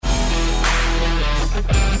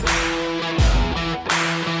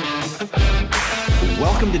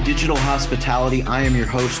Welcome to Digital Hospitality. I am your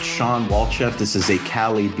host, Sean Walchef. This is a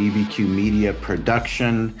Cali BBQ Media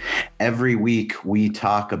production. Every week, we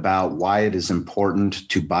talk about why it is important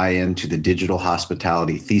to buy into the digital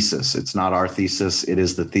hospitality thesis. It's not our thesis. It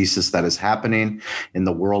is the thesis that is happening in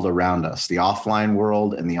the world around us, the offline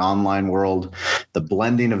world and the online world, the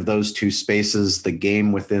blending of those two spaces, the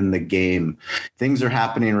game within the game. Things are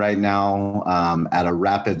happening right now at a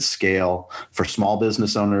rapid scale for small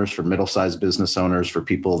business owners, for middle-sized business owners, for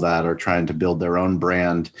people that are trying to build their own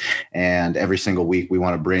brand. And every single week, we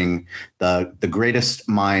want to bring the greatest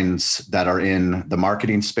minds that are in the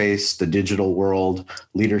marketing space, the digital world,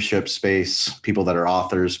 leadership space, people that are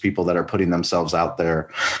authors, people that are putting themselves out there,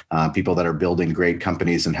 people that are building great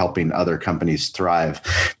companies and helping other companies thrive.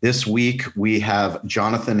 This week, we have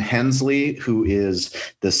Jonathon Hensley, who is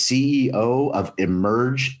the CEO of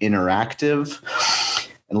Emerge Interactive.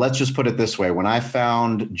 And let's just put it this way. When I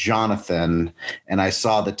found Jonathon and I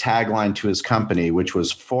saw the tagline to his company, which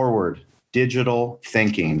was Forward Digital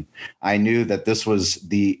Thinking, I knew that this was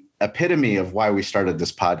the epitome of why we started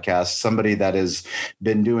this podcast. Somebody that has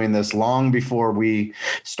been doing this long before we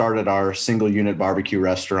started our single unit barbecue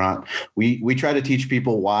restaurant. We try to teach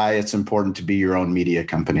people why it's important to be your own media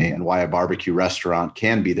company and why a barbecue restaurant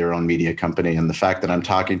can be their own media company. And the fact that I'm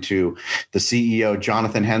talking to the CEO,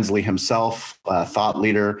 Jonathon Hensley himself, a thought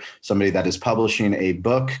leader, somebody that is publishing a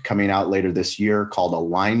book coming out later this year called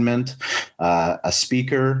Alignment, a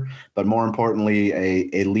speaker, but more importantly,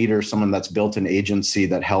 a leader, someone that's built an agency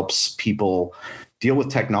that helps people deal with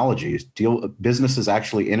technology. Businesses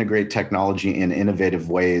actually integrate technology in innovative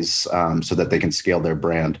ways so that they can scale their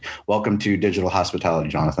brand. Welcome to Digital Hospitality,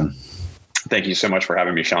 Jonathon. Thank you so much for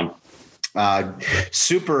having me, Sean.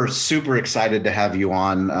 Super excited to have you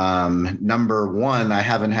on. Number one, I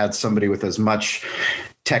haven't had somebody with as much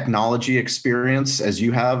technology experience as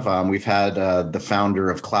you have. We've had the founder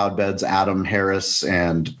of Cloudbeds, Adam Harris,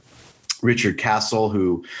 and Richard Castle,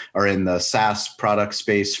 who are in the SaaS product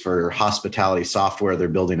space for hospitality software. They're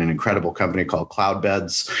building an incredible company called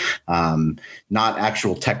Cloudbeds. Not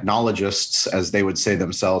actual technologists, as they would say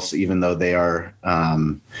themselves, even though they are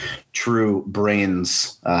true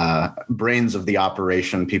brains of the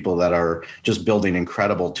operation, people that are just building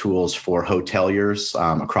incredible tools for hoteliers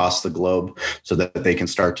across the globe so that they can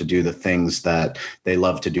start to do the things that they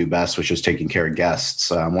love to do best, which is taking care of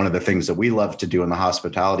guests. One of the things that we love to do in the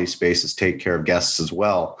hospitality space is take care of guests as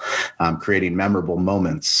well, creating memorable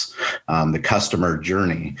moments, the customer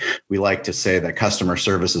journey. We like to say that customer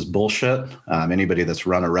service is bullshit. Anybody that's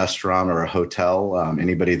run a restaurant or a hotel,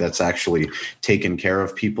 anybody that's actually taken care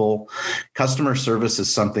of people, customer service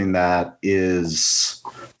is something that is,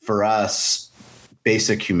 for us,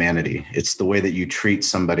 basic humanity. It's the way that you treat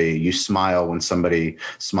somebody. You smile when somebody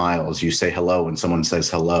smiles. You say hello when someone says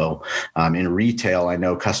hello. In retail, I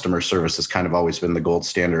know customer service has kind of always been the gold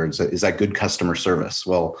standard. Is that good customer service?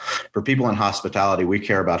 Well, for people in hospitality, we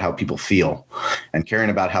care about how people feel. And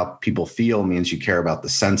caring about how people feel means you care about the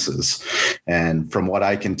senses. And from what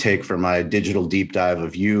I can take from my digital deep dive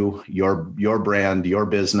of you, your brand, your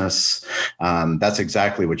business, that's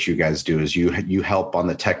exactly what you guys do, is you help on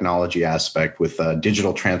the technology aspect with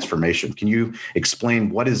digital transformation. Can you explain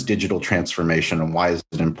what is digital transformation and why is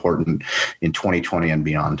it important in 2020 and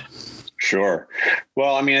beyond? Sure.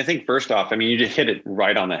 Well, I think first off, you just hit it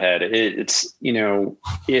right on the head.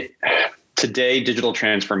 Today, digital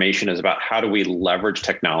transformation is about how do we leverage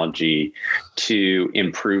technology to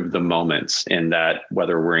improve the moments in that,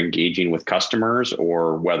 whether we're engaging with customers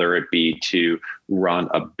or whether it be to run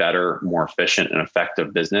a better, more efficient and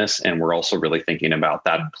effective business. And we're also really thinking about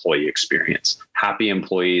that employee experience. Happy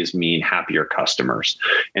employees mean happier customers.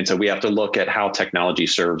 And so we have to look at how technology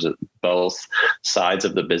serves at both sides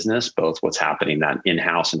of the business, both what's happening that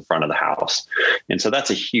in-house and front of the house. And so that's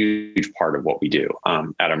a huge part of what we do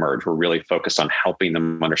at Emerge. We're really focused on helping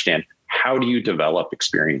them understand, how do you develop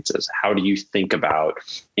experiences? How do you think about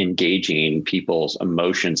engaging people's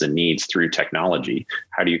emotions and needs through technology?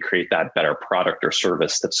 How do you create that better product or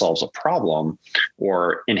service that solves a problem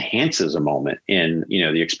or enhances a moment in,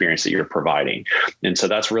 the experience that you're providing? And so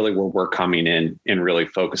that's really where we're coming in and really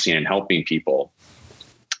focusing and helping people.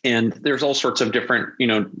 And there's all sorts of different,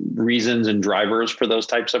 reasons and drivers for those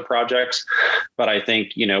types of projects. But I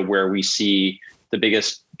think, where we see the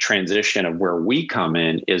biggest transition of where we come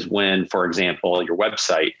in is when, for example, your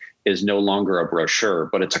website is no longer a brochure,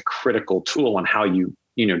 but it's a critical tool on how you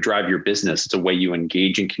drive your business. It's a way you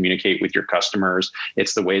engage and communicate with your customers.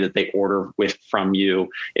 It's the way that they order from you.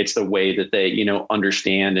 It's the way that they,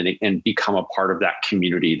 understand and become a part of that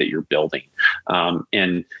community that you're building.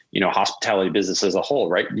 And hospitality business as a whole,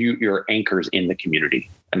 right? You're anchors in the community.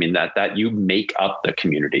 I mean, that you make up the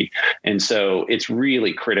community. And so it's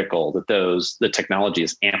really critical that the technology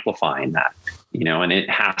is amplifying that, and it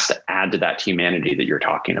has to add to that humanity that you're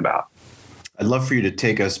talking about. I'd love for you to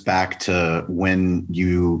take us back to when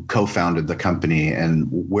you co-founded the company and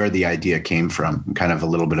where the idea came from, kind of a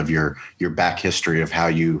little bit of your back history of how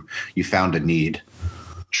you found a need.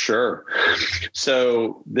 Sure.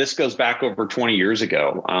 So this goes back over 20 years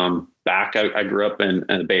ago. I grew up in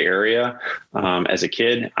the Bay Area as a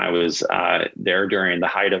kid. I was there during the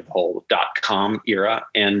height of the whole .com era.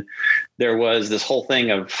 And there was this whole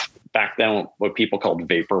thing of back then what people called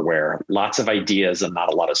vaporware, lots of ideas and not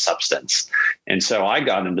a lot of substance. And so I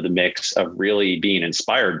got into the mix of really being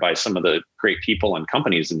inspired by some of the great people and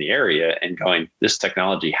companies in the area and going, this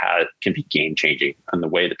technology can be game changing on the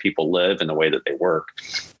way that people live and the way that they work.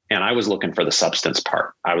 And I was looking for the substance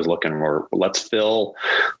part. I was looking for, let's fill,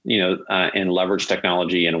 and leverage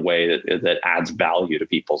technology in a way that adds value to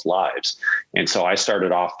people's lives. And so I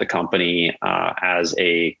started off the company as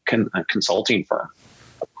a consulting firm,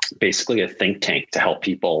 basically a think tank to help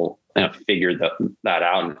people figure that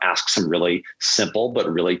out and ask some really simple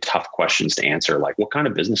but really tough questions to answer. Like, what kind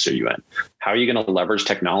of business are you in? How are you going to leverage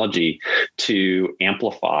technology to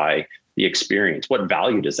amplify the experience? What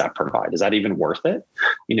value does that provide? Is that even worth it?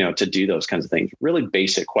 To do those kinds of things. Really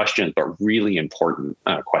basic questions, but really important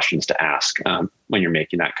questions to ask when you're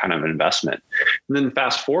making that kind of investment. And then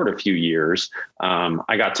fast forward a few years,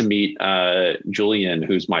 I got to meet Julian,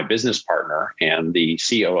 who's my business partner and the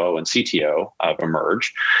COO and CTO of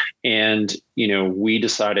Emerge. And, we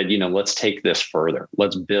decided, let's take this further.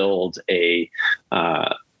 Let's build an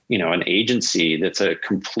agency that's a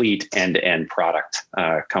complete end-to-end product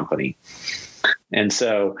company. And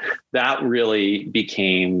so that really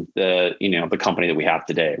became the company that we have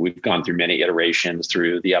today. We've gone through many iterations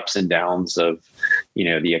through the ups and downs of,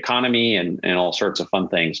 the economy and all sorts of fun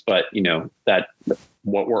things. But, that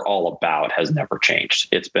what we're all about has never changed.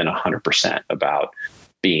 It's been 100% about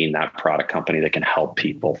being that product company that can help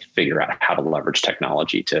people figure out how to leverage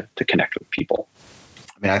technology to connect with people.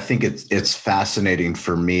 I mean, I think it's fascinating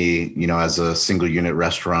for me, as a single unit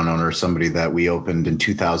restaurant owner, somebody that we opened in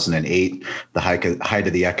 2008, the height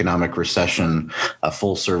of the economic recession, a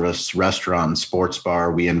full service restaurant and sports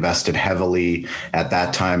bar. We invested heavily at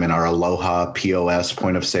that time in our Aloha POS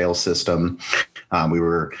point of sale system. We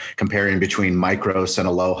were comparing between Micros and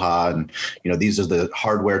Aloha, and these are the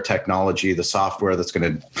hardware technology, the software that's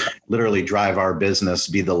going to literally drive our business,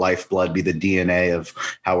 be the lifeblood, be the DNA of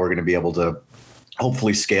how we're going to be able to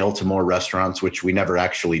hopefully scale to more restaurants, which we never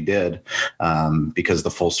actually did because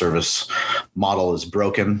the full service model is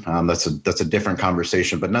broken. That's a different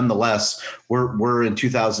conversation. But nonetheless, we're in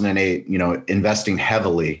 2008, investing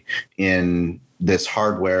heavily in this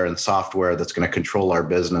hardware and software that's going to control our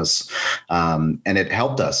business. And it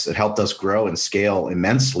helped us. It helped us grow and scale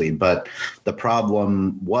immensely. But the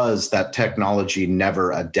problem was that technology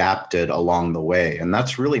never adapted along the way. And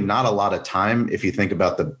that's really not a lot of time if you think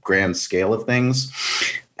about the grand scale of things,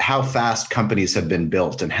 how fast companies have been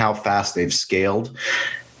built and how fast they've scaled.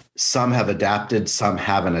 Some have adapted, some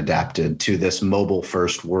haven't adapted to this mobile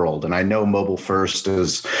first world. And I know mobile first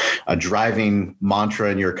is a driving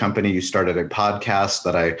mantra in your company. You started a podcast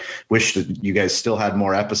that I wish that you guys still had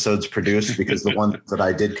more episodes produced because the ones that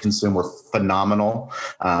I did consume were phenomenal.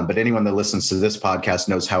 But anyone that listens to this podcast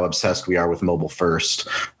knows how obsessed we are with mobile first.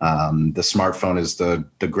 The smartphone is the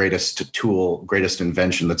greatest tool, greatest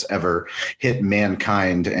invention that's ever hit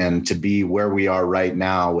mankind. And to be where we are right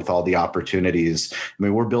now with all the opportunities, I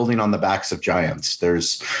mean, we're building on the backs of giants.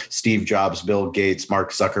 There's Steve Jobs, Bill Gates,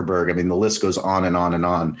 Mark Zuckerberg. I mean, the list goes on and on and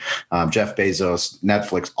on. Jeff Bezos,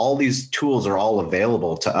 Netflix, all these tools are all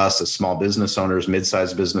available to us as small business owners,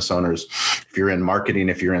 mid-sized business owners. If you're in marketing,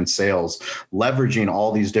 if you're in sales, leveraging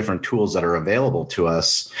all these different tools that are available to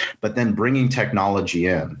us, but then bringing technology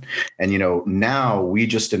in. And, now we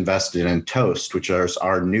just invested in Toast, which is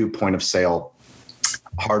our new point of sale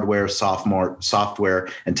hardware, software,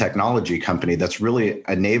 and technology company that's really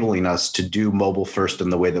enabling us to do mobile first in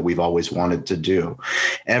the way that we've always wanted to do.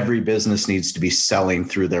 Every business needs to be selling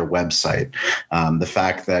through their website. The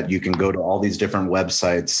fact that you can go to all these different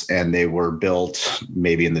websites and they were built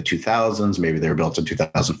maybe in the 2000s, maybe they were built in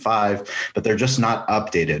 2005, but they're just not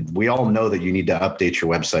updated. We all know that you need to update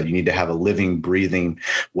your website. You need to have a living, breathing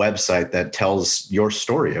website that tells your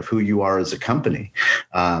story of who you are as a company.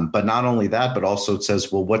 But not only that, but also it says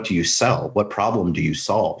was, well, what do you sell? What problem do you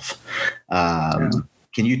solve?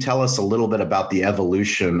 Can you tell us a little bit about the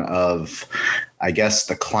evolution of, I guess,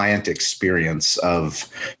 the client experience of,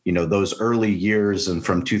 those early years and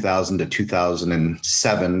from 2000 to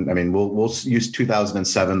 2007? I mean, we'll use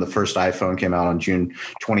 2007. The first iPhone came out on June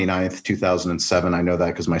 29th, 2007. I know that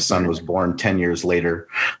because my son was born 10 years later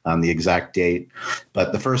on the exact date.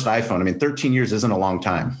 But the first iPhone, I mean, 13 years isn't a long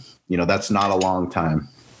time. That's not a long time.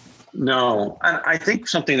 No, I think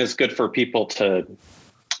something that's good for people to,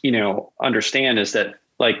 understand is that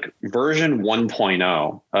like version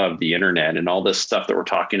 1.0 of the internet and all this stuff that we're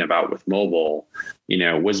talking about with mobile,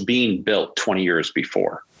 was being built 20 years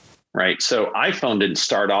before, right? So iPhone didn't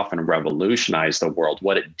start off and revolutionize the world.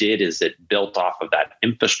 What it did is it built off of that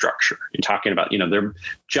infrastructure. You're talking about, they're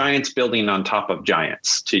giants building on top of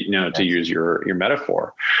giants, to use your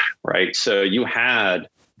metaphor, right? So you had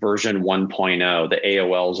version 1.0, the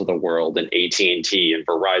AOLs of the world and AT&T and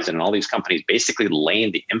Verizon and all these companies basically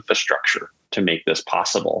laying the infrastructure to make this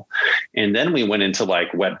possible. And then we went into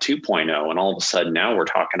like Web 2.0, and all of a sudden now we're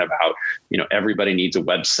talking about, everybody needs a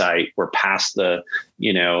website. We're past the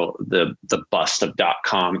bust of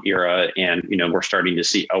 .com era. And, we're starting to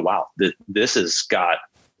see, oh, wow, this has got,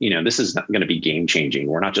 this is going to be game changing.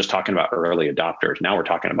 We're not just talking about early adopters. Now we're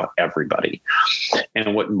talking about everybody.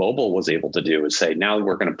 And what mobile was able to do is say, now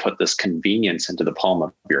we're going to put this convenience into the palm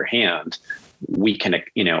of your hand. We can,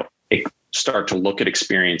 start to look at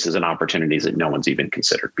experiences and opportunities that no one's even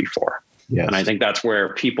considered before. Yes. And I think that's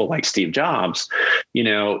where people like Steve Jobs,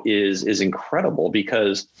 is incredible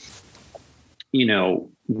because,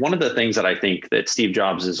 one of the things that I think that Steve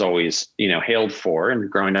Jobs is always, hailed for, and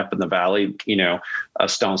growing up in the Valley, a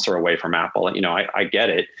stone's throw away from Apple, I get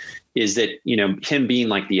it, is that, him being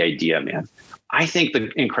like the idea man. I think the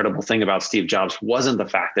incredible thing about Steve Jobs wasn't the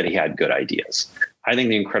fact that he had good ideas. I think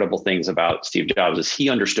the incredible things about Steve Jobs is he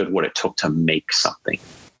understood what it took to make something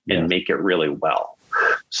and make it really well.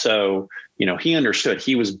 So, he understood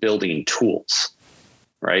he was building tools,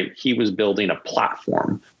 right? He was building a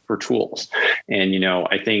platform for tools. And,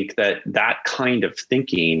 I think that kind of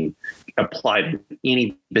thinking applied to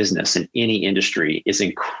any business in any industry is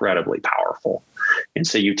incredibly powerful. And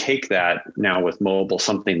so you take that now with mobile,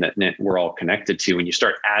 something that we're all connected to, and you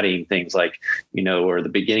start adding things like, or the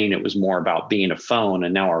beginning, it was more about being a phone.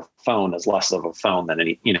 And now our phone is less of a phone than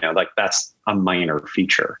any, like that's a minor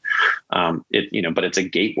feature. But it's a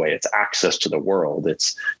gateway, it's access to the world.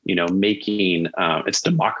 It's, making, it's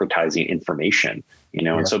democratizing information,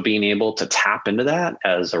 and so being able to tap into that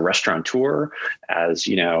as a restaurateur, as,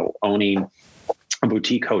 owning a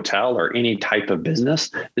boutique hotel or any type of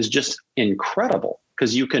business is just incredible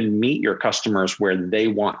because you can meet your customers where they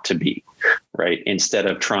want to be, right? Instead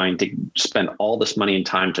of trying to spend all this money and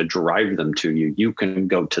time to drive them to you, you can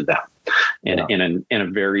go to them in a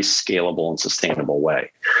very scalable and sustainable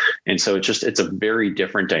way. And so it's a very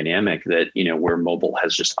different dynamic that, where mobile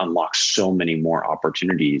has just unlocked so many more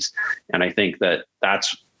opportunities. And I think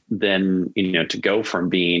that's then, to go from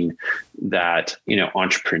being that,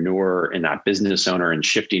 entrepreneur and that business owner and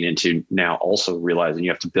shifting into now also realizing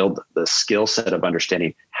you have to build the skill set of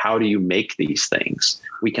understanding how do you make these things?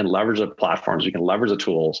 We can leverage the platforms, we can leverage the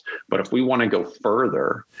tools, but if we want to go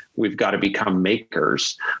further, we've got to become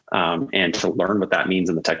makers and to learn what that means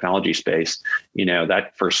in the technology space.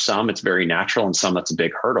 That for some, it's very natural and some that's a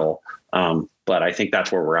big hurdle. But I think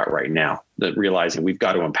that's where we're at right now, that realizing we've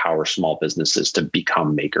got to empower small businesses to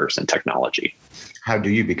become makers in technology. How do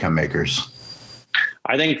you become makers?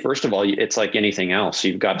 I think, first of all, it's like anything else.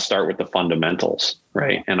 You've got to start with the fundamentals,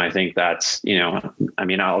 right? And I think that's,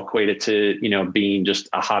 I'll equate it to, being just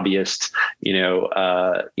a hobbyist,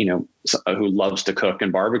 who loves to cook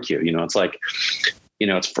and barbecue. It's like,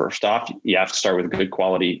 it's first off, you have to start with a good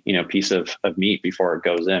quality, piece of meat before it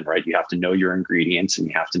goes in, right? You have to know your ingredients and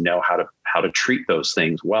you have to know how to treat those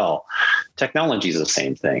things well. Technology is the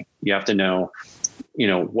same thing. You have to know,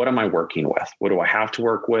 what am I working with? What do I have to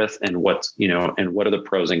work with? And what are the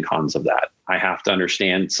pros and cons of that? I have to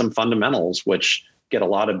understand some fundamentals, which get a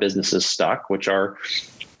lot of businesses stuck, which are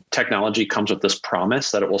technology comes with this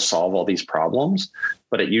promise that it will solve all these problems,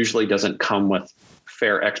 but it usually doesn't come with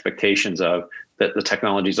fair expectations of that the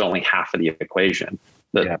technology is only half of the equation.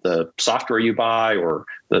 That the software you buy or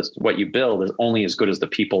what you build is only as good as the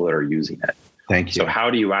people that are using it. Thank you. So how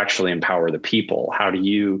do you actually empower the people? How do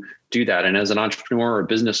you do that? And as an entrepreneur or a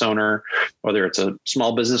business owner, whether it's a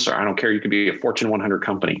small business or I don't care, you could be a Fortune 100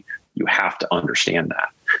 company, you have to understand that.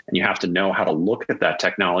 And you have to know how to look at that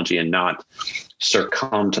technology and not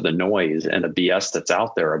succumb to the noise and the BS that's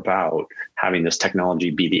out there about having this technology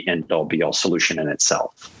be the end all be all solution in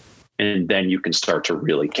itself. And then you can start to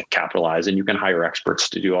really capitalize, and you can hire experts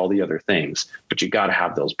to do all the other things, but you got to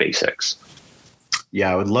have those basics. Yeah,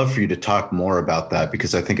 I would love for you to talk more about that,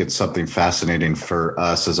 because I think it's something fascinating for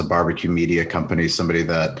us as a barbecue media company, somebody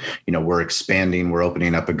that, we're expanding, we're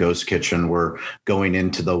opening up a ghost kitchen, we're going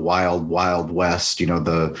into the wild, wild west,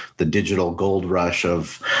 the digital gold rush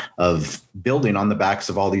of building on the backs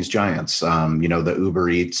of all these giants, the Uber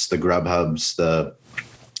Eats, the Grubhubs, the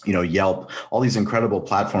Yelp, all these incredible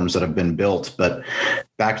platforms that have been built. But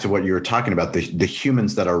back to what you were talking about, the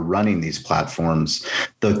humans that are running these platforms,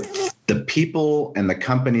 the people and the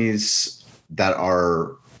companies that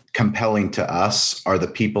are compelling to us are the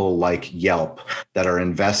people like Yelp that are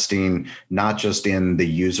investing not just in the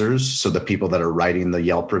users, so the people that are writing the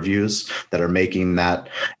Yelp reviews, that are making that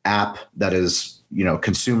app that is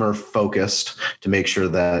consumer focused to make sure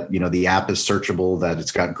that, the app is searchable, that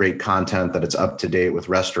it's got great content, that it's up to date with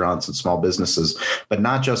restaurants and small businesses, but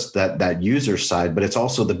not just that user side, but it's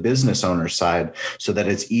also the business owner side, so that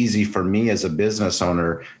it's easy for me as a business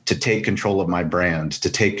owner to take control of my brand, to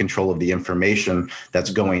take control of the information that's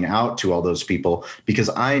going out to all those people, because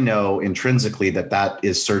I know intrinsically that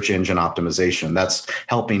is search engine optimization. That's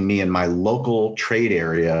helping me in my local trade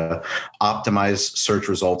area optimize search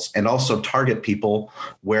results and also target people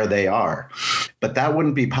where they are. But that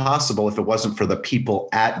wouldn't be possible if it wasn't for the people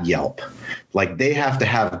at Yelp. Like, they have to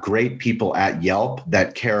have great people at Yelp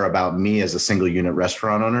that care about me as a single unit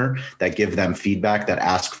restaurant owner, that give them feedback, that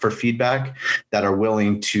ask for feedback, that are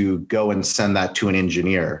willing to go and send that to an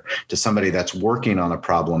engineer, to somebody that's working on a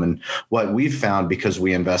problem. And what we've found, because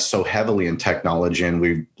we invest so heavily in technology, and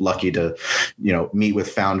we're lucky to, meet with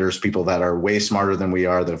founders, people that are way smarter than we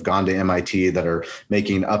are, that have gone to MIT, that are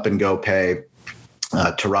making up and go pay.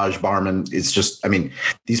 Taraj Barman, it's just,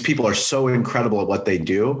 these people are so incredible at what they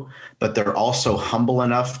do, but they're also humble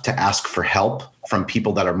enough to ask for help from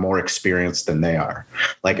people that are more experienced than they are.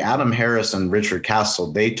 Like Adam Harris and Richard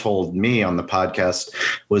Castle, they told me on the podcast,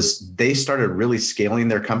 was they started really scaling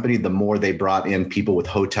their company the more they brought in people with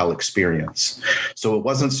hotel experience. So it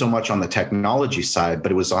wasn't so much on the technology side,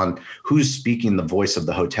 but it was on who's speaking the voice of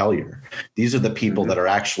the hotelier. These are the people that are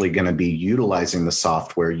actually going to be utilizing the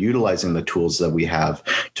software, utilizing the tools that we have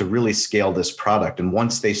to really scale this product. And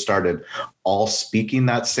once they started all speaking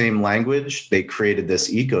that same language, they created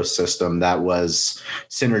this ecosystem that was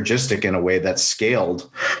synergistic in a way that scaled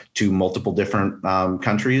to multiple different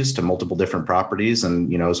countries, to multiple different properties,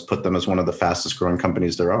 and has put them as one of the fastest growing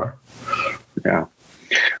companies there are. Yeah.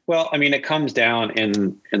 Well, it comes down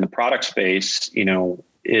in the product space,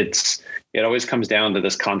 it always comes down to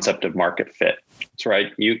this concept of market fit. That's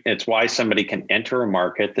right. It's why somebody can enter a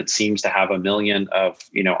market that seems to have a million of,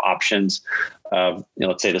 options of,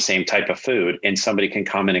 let's say the same type of food, and somebody can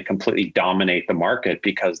come in and completely dominate the market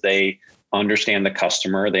because they understand the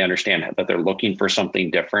customer. They understand that they're looking for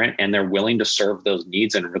something different, and they're willing to serve those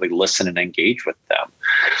needs and really listen and engage with them,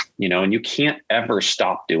 and you can't ever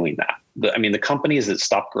stop doing that. The companies that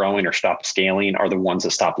stop growing or stop scaling are the ones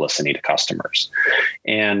that stop listening to customers.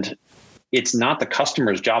 And it's not the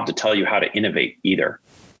customer's job to tell you how to innovate either.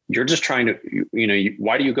 You're just trying to,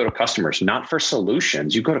 why do you go to customers? Not for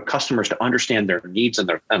solutions. You go to customers to understand their needs and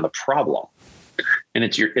the problem. And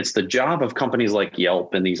it's the job of companies like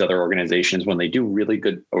Yelp and these other organizations, when they do really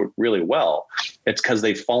good or really well, it's because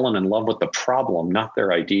they've fallen in love with the problem, not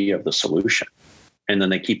their idea of the solution. And then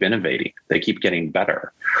they keep innovating, they keep getting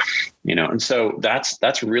better, and so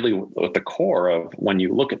that's really at the core of when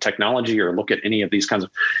you look at technology or look at any of these kinds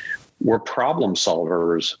of, we're problem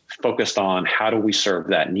solvers focused on how do we serve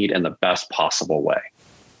that need in the best possible way.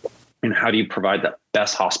 And how do you provide the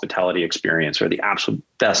best hospitality experience or the absolute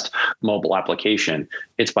best mobile application?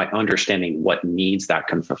 It's by understanding what needs that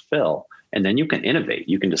can fulfill. And then you can innovate.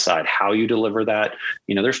 You can decide how you deliver that.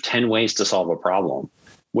 There's 10 ways to solve a problem.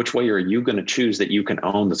 Which way are you going to choose that you can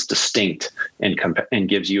own that's distinct and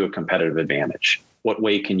gives you a competitive advantage? What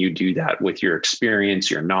way can you do that with your experience,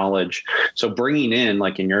 your knowledge? So bringing in,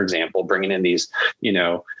 like in your example, bringing in these,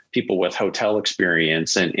 people with hotel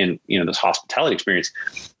experience and this hospitality experience,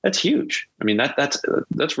 that's huge.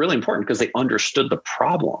 That's really important because they understood the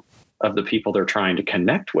problem of the people they're trying to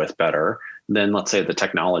connect with better than, let's say, the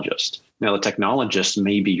technologist. Now, the technologist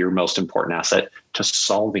may be your most important asset to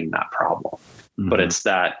solving that problem. But it's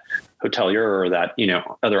that hotelier or that,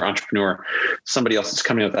 other entrepreneur, somebody else that's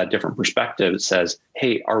coming with that different perspective that says,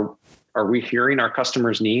 hey, are we hearing our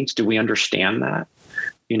customers' needs? Do we understand that?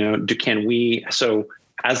 So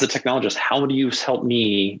as the technologist, how do you help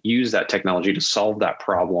me use that technology to solve that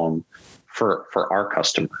problem for our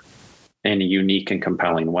customer? in a unique and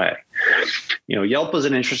compelling way. Yelp is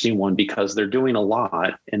an interesting one because they're doing a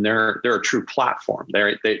lot, and they're a true platform.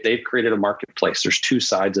 They've created a marketplace. There's two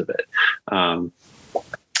sides of it.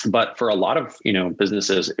 But for a lot of,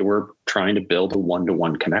 businesses, we're trying to build a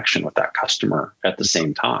one-to-one connection with that customer at the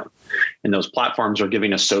same time. And those platforms are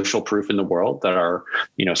giving us social proof in the world that our,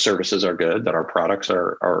 services are good, that our products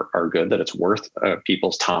are good, that it's worth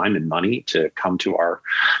people's time and money to come to our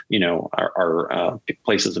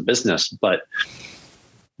places of business. But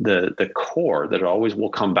the core that it always will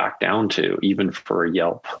come back down to, even for a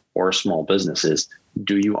Yelp or a small business, is,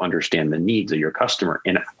 do you understand the needs of your customer?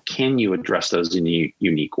 And can you address those in a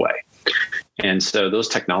unique way? And so those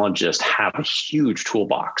technologists have a huge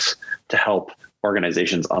toolbox to help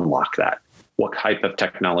organizations unlock that. What type of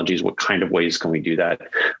technologies, what kind of ways can we do that?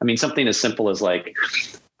 I mean, something as simple as like,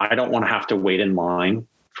 I don't want to have to wait in line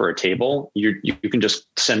for a table. You can just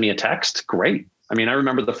send me a text. Great. I mean, I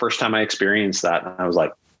remember the first time I experienced that, and I was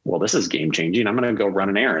like, well, this is game changing. I'm going to go run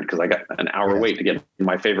an errand because I got an hour wait to get in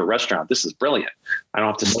my favorite restaurant. This is brilliant. I don't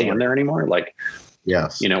have to stand there anymore. Like,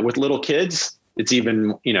 yes, with little kids, it's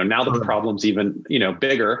even, now the problem's even,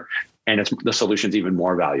 bigger, and the solution's even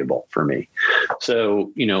more valuable for me.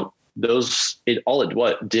 So,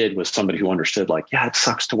 what did was somebody who understood, like, yeah, it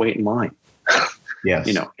sucks to wait in line.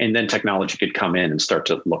 Yes. And then technology could come in and start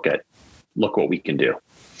to look what we can do.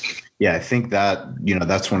 Yeah, I think that,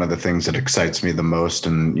 that's one of the things that excites me the most.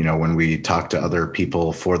 And, when we talk to other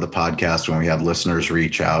people for the podcast, when we have listeners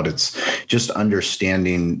reach out, it's just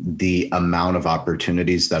understanding the amount of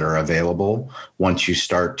opportunities that are available once you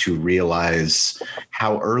start to realize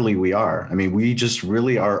how early we are. I mean, we just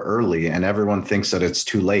really are early, and everyone thinks that it's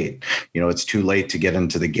too late. It's too late to get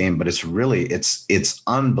into the game, but it's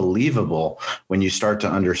unbelievable when you start to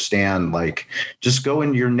understand, like, just go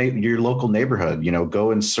in your local neighborhood, go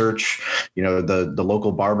and search, the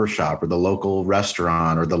local barbershop or the local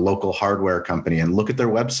restaurant or the local hardware company and look at their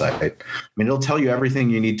website. I mean, it'll tell you everything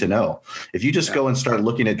you need to know. If you just go and start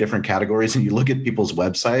looking at different categories and you look at people's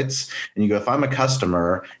websites and you go, if I'm a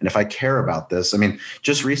customer and if I care about this, I mean,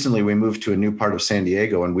 just recently we moved to a new part of San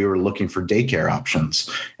Diego and we were looking for daycare options.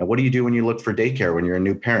 And what do you do when you look for daycare when you're a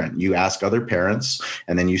new parent? You ask other parents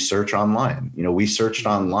and then you search online. We searched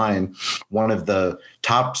online. One of the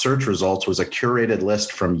top search results was a curated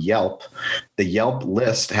list from Yelp. The Yelp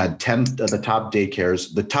list had 10 of the top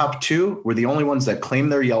daycares. The top 2 were the only ones that claimed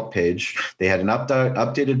their Yelp page. They had an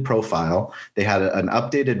updated profile. They had an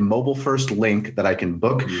updated mobile first link that I can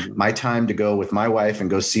book my time to go with my wife and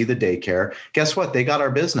go see the daycare. Guess what? They got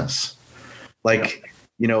our business.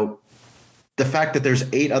 The fact that there's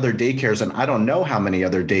 8 other daycares, and I don't know how many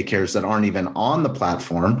other daycares that aren't even on the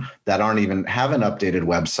platform, that aren't even have an updated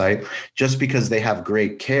website, just because they have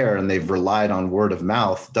great care and they've relied on word of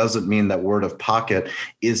mouth doesn't mean that word of pocket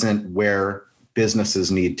isn't where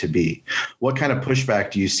businesses need to be. What kind of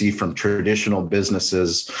pushback do you see from traditional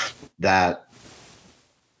businesses that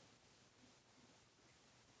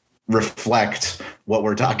reflect what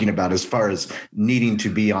we're talking about as far as needing to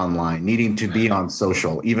be online, needing to be on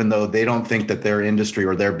social, even though they don't think that their industry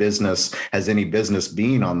or their business has any business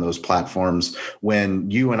being on those platforms, when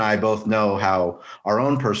you and I both know how our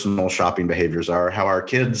own personal shopping behaviors are, how our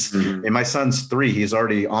kids, and my son's 3, he's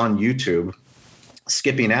already on YouTube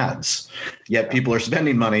skipping ads, yet people are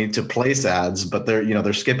spending money to place ads, but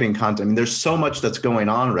they're skipping content. I mean, there's so much that's going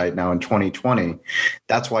on right now in 2020.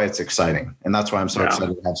 That's why it's exciting. And that's why I'm so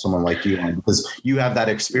excited to have someone like you on, because you have that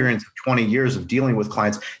experience of 20 years of dealing with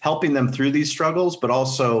clients, helping them through these struggles, but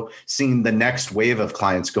also seeing the next wave of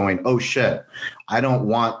clients going, oh shit, I don't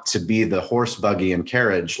want to be the horse, buggy, and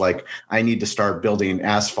carriage. Like, I need to start building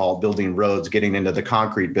asphalt, building roads, getting into the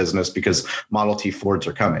concrete business because Model T Fords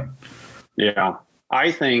are coming. Yeah. I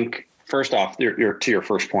think, first off, to your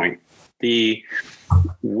first point,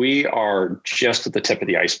 we are just at the tip of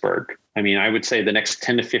the iceberg. I mean, I would say the next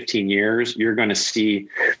 10 to 15 years, you're going to see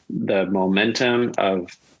the momentum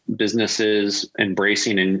of businesses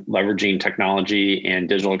embracing and leveraging technology and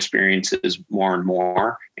digital experiences more and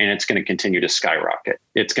more, and it's going to continue to skyrocket.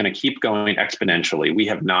 It's going to keep going exponentially. We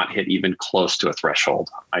have not hit even close to a threshold,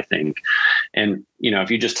 I think. And, if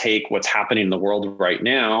you just take what's happening in the world right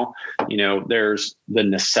now, there's the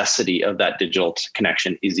necessity of that digital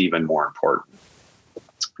connection is even more important.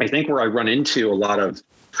 I think where I run into a lot of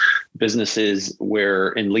businesses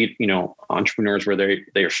entrepreneurs where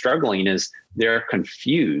they are struggling is they're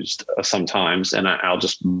confused sometimes. And I'll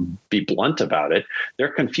just be blunt about it.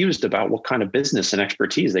 They're confused about what kind of business and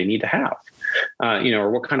expertise they need to have,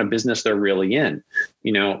 or what kind of business they're really in,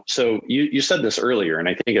 so you said this earlier, and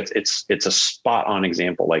I think it's a spot on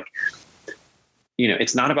example. Like,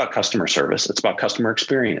 it's not about customer service. It's about customer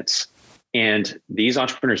experience. And these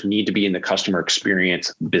entrepreneurs need to be in the customer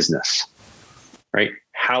experience business, right?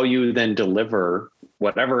 How you then deliver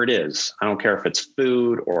whatever it is, I don't care if it's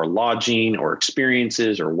food or lodging or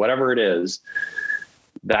experiences or whatever it is,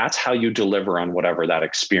 that's how you deliver on whatever that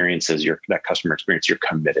experience is, that customer experience you're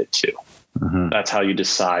committed to. Mm-hmm. That's how you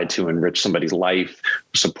decide to enrich somebody's life,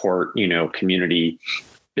 support, community,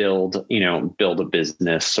 build a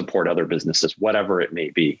business, support other businesses, whatever it may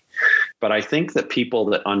be. But I think that people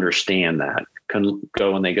that understand that can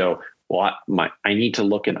go and they go, well, I need to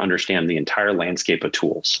look and understand the entire landscape of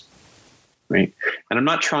tools. Right. And I'm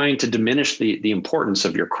not trying to diminish the importance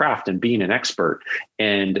of your craft and being an expert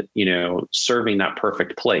and, serving that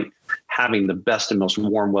perfect plate, having the best and most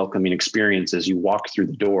warm, welcoming experience as you walk through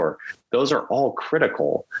the door. Those are all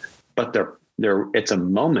critical, but it's a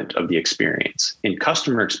moment of the experience. In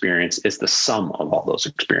customer experience, it's the sum of all those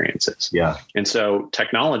experiences. Yeah. And so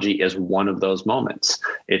technology is one of those moments.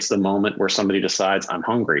 It's the moment where somebody decides I'm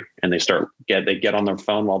hungry and they get on their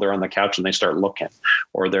phone while they're on the couch and they start looking,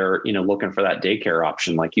 or they're, looking for that daycare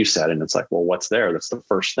option, like you said. And it's like, well, what's there? That's the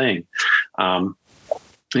first thing. And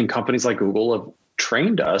companies like Google have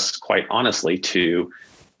trained us, quite honestly, to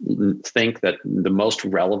think that the most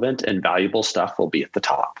relevant and valuable stuff will be at the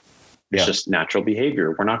top. It's just natural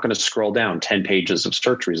behavior. We're not going to scroll down 10 pages of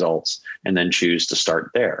search results and then choose to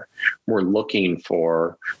start there. We're looking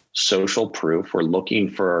for social proof. We're looking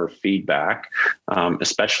for feedback,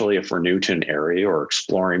 especially if we're new to an area or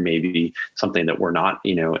exploring maybe something that we're not,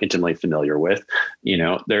 intimately familiar with.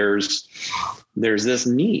 There's this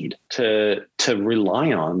need to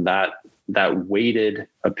rely on that weighted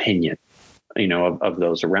opinion, of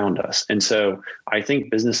those around us. And so I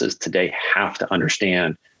think businesses today have to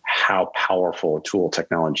understand how powerful a tool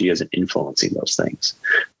technology is in influencing those things,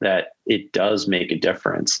 that it does make a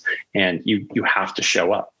difference. And you have to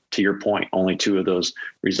show up. To your point, only 2 of those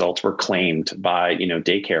results were claimed by,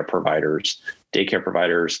 daycare providers. Daycare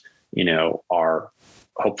providers, are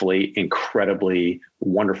hopefully incredibly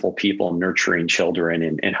wonderful people nurturing children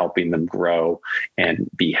and helping them grow and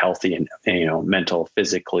be healthy and, mental,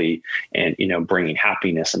 physically, and, bringing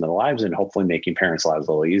happiness into their lives and hopefully making parents' lives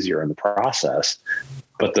a little easier in the process.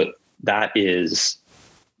 But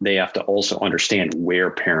they have to also understand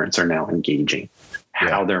where parents are now engaging,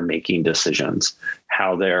 how they're making decisions,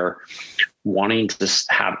 how they're wanting to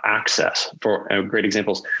have access. For great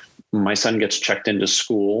examples, my son gets checked into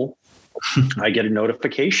school. I get a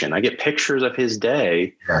notification. I get pictures of his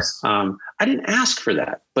day. Yes. I didn't ask for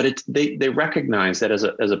that, but they recognize that as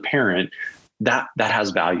a parent, that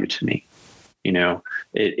has value to me.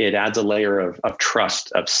 It adds a layer of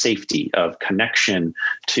trust, of safety, of connection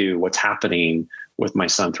to what's happening with my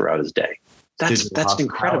son throughout his day. That's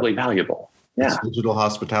incredibly valuable. Yeah. It's digital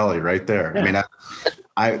hospitality right there. Yeah.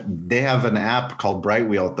 I mean, they have an app called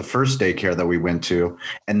Brightwheel at the first daycare that we went to,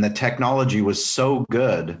 and the technology was so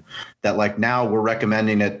good that now we're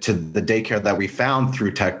recommending it to the daycare that we found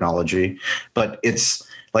through technology. But it's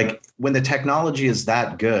like when the technology is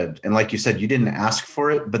that good, and like you said, you didn't ask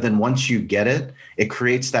for it, but then once you get it, it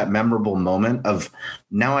creates that memorable moment of,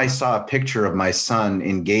 now I saw a picture of my son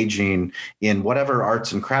engaging in whatever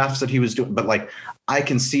arts and crafts that he was doing. But I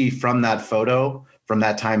can see from that photo, from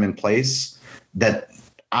that time and place, that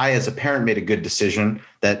I, as a parent, made a good decision,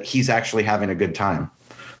 that he's actually having a good time.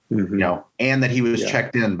 Mm-hmm. And that he was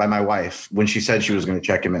checked in by my wife when she said she was going to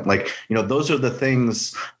check him in. Those are the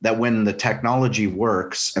things that when the technology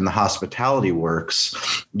works and the hospitality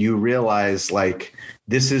works, you realize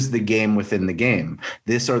this is the game within the game.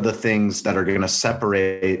 These are the things that are going to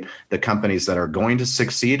separate the companies that are going to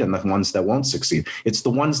succeed and the ones that won't succeed. It's the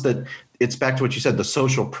ones that, it's back to what you said, the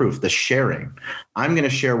social proof, the sharing. I'm going to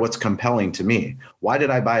share what's compelling to me. Why did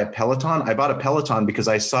I buy a Peloton? I bought a Peloton because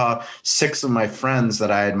I saw 6 of my friends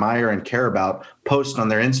that I admire and care about post on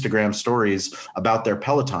their Instagram stories about their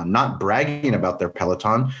Peloton, not bragging about their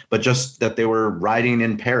Peloton, but just that they were riding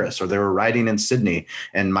in Paris or they were riding in Sydney.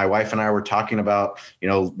 And my wife and I were talking about,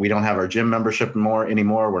 we don't have our gym membership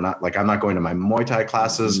anymore. We're not I'm not going to my Muay Thai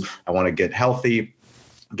classes. Mm-hmm. I want to get healthy.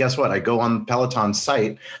 Guess what? I go on Peloton's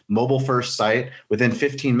site, mobile first site. Within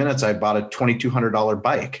 15 minutes, I bought a $2,200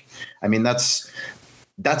 bike. I mean, that's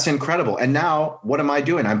incredible. And now what am I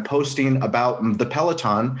doing? I'm posting about the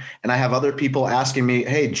Peloton, and I have other people asking me,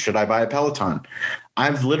 hey, should I buy a Peloton?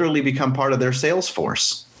 I've literally become part of their sales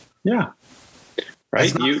force. Yeah. Right.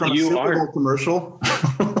 It's not from a Super Bowl commercial.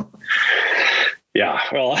 Yeah.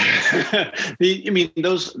 Well,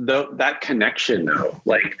 that connection though,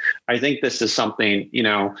 I think this is something,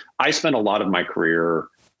 I spent a lot of my career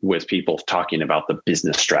with people talking about the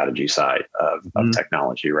business strategy side of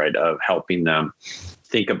technology, right? Of helping them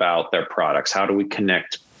think about their products. How do we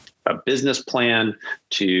connect a business plan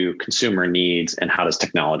to consumer needs, and how does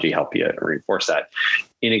technology help you reinforce that?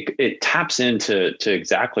 And it taps into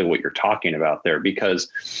exactly what you're talking about there,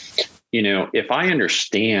 because, if I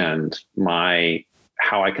understand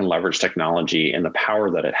how I can leverage technology and the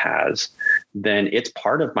power that it has, then it's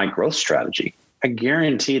part of my growth strategy. I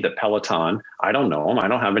guarantee that Peloton, I don't know them, I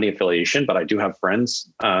don't have any affiliation, but I do have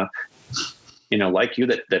friends, like you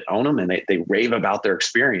that own them, and they rave about their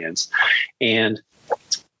experience. And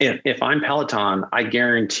if I'm Peloton, I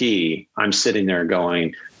guarantee I'm sitting there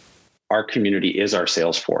going, our community is our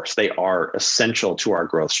sales force. They are essential to our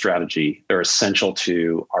growth strategy. They're essential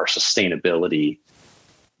to our sustainability.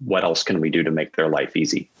 What else can we do to make their life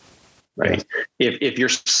easy? Right. Yeah. If you're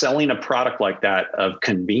selling a product like that of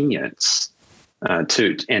convenience and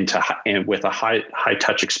with a high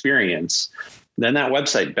touch experience, then that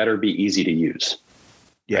website better be easy to use.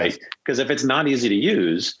 Yes. Right. Because if it's not easy to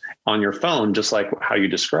use on your phone, just like how you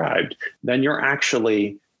described, then you're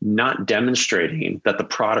actually not demonstrating that the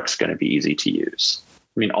product's going to be easy to use.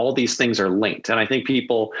 I mean, all these things are linked. And I think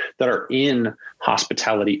people that are in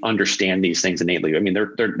hospitality understand these things innately. I mean,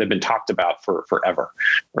 they've been talked about for forever,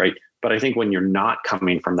 right? But I think when you're not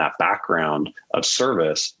coming from that background of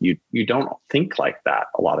service, you don't think like that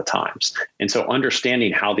a lot of times. And so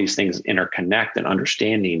understanding how these things interconnect and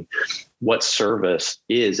understanding what service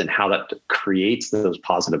is and how that creates those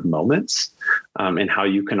positive moments, and how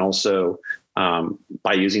you can also,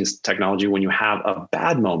 by using technology, when you have a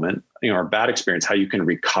bad moment, or a bad experience, how you can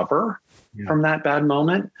recover from that bad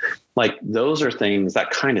moment. Like, those are things, that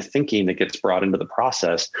kind of thinking that gets brought into the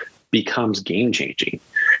process becomes game changing.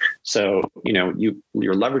 So,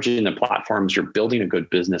 you're leveraging the platforms, you're building a good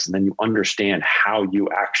business, and then you understand how you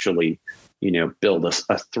actually, build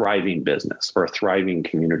a thriving business or a thriving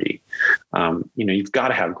community. You've got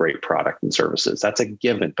to have great product and services. That's a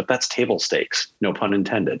given, but that's table stakes, no pun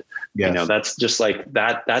intended. Yes. That's just like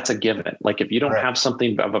that. That's a given. Like, if you don't have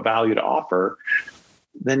something of a value to offer,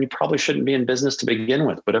 then you probably shouldn't be in business to begin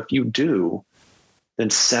with. But if you do, then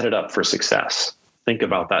set it up for success. Think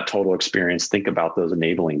about that total experience. Think about those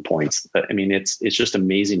enabling points. I mean, it's just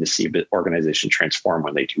amazing to see organizations transform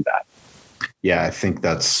when they do that. Yeah, I think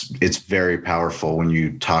it's very powerful when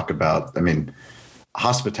you talk about,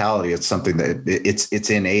 hospitality. It's something that it's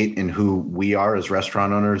innate in who we are as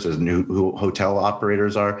restaurant owners, as who hotel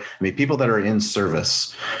operators are. People that are in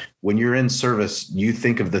service, when you're in service, you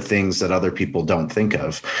think of the things that other people don't think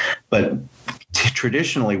of. But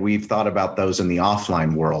traditionally, we've thought about those in the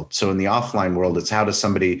offline world. So in the offline world, it's how does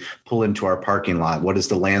somebody pull into our parking lot? What does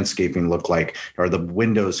the landscaping look like? Are the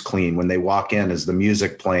windows clean when they walk in? Is the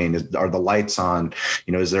music playing? Are the lights on?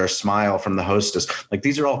 Is there a smile from the hostess? Like,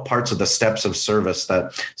 these are all parts of the steps of service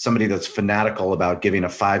that somebody that's fanatical about giving a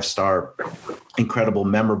 5-star, incredible,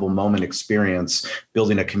 memorable moment experience,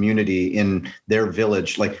 building a community in their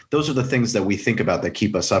village. Like, those are the things that we think about that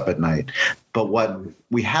keep us up at night. But what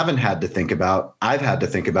we haven't had to think about, I've had to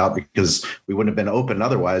think about, because we wouldn't have been open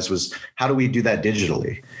otherwise, was how do we do that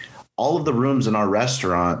digitally? All of the rooms in our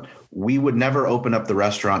restaurant, we would never open up the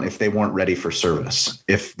restaurant if they weren't ready for service,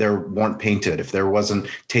 if they weren't painted, if there wasn't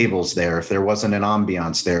tables there, if there wasn't an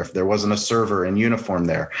ambiance there, if there wasn't a server in uniform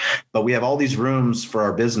there. But we have all these rooms for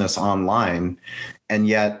our business online, and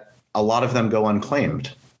yet a lot of them go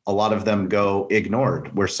unclaimed. A lot of them go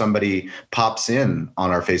ignored, where somebody pops in on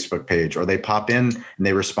our Facebook page, or they pop in and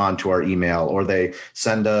they respond to our email, or they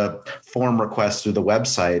send a form request through the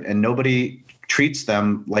website, and nobody treats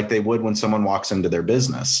them like they would when someone walks into their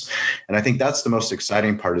business. And I think that's the most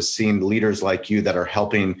exciting part, is seeing leaders like you that are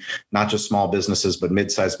helping not just small businesses, but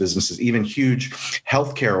mid-sized businesses, even huge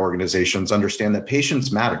healthcare organizations understand that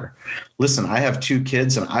patients matter. Listen, I have 2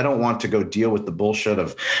 kids, and I don't want to go deal with the bullshit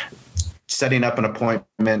of setting up an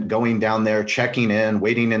appointment, going down there, checking in,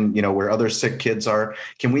 waiting in, where other sick kids are.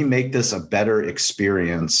 Can we make this a better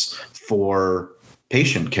experience for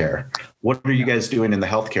patient care? What are you guys doing in the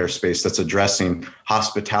healthcare space that's addressing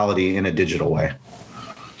hospitality in a digital way?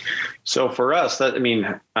 So for us, that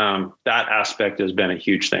aspect has been a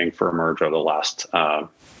huge thing for Emerge over the last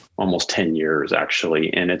almost 10 years,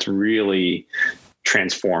 actually. And it's really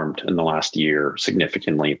transformed in the last year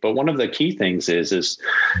significantly. But one of the key things is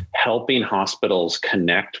helping hospitals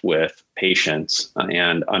connect with patients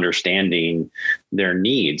and understanding their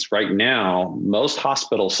needs. Right now, most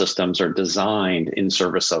hospital systems are designed in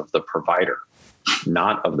service of the provider,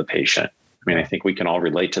 not of the patient. I think we can all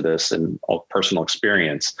relate to this in all personal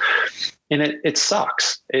experience. And it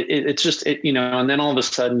sucks. It's just, and then all of a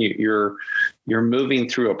sudden you're moving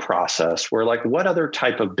through a process where, like, what other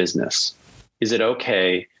type of business is it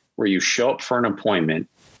okay where you show up for an appointment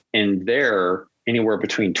and they're anywhere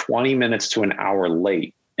between 20 minutes to an hour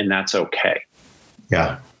late, and that's okay.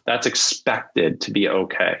 Yeah. That's expected to be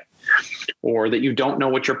okay. Or that you don't know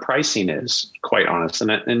what your pricing is, quite honest.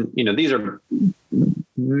 And these are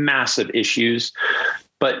massive issues,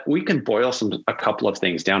 but we can boil a couple of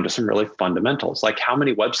things down to some really fundamentals, like how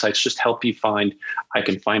many websites just help you I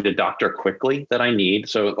can find a doctor quickly that I need.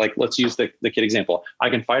 So like, let's use the kid example. I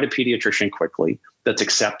can find a pediatrician quickly that's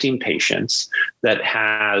accepting patients,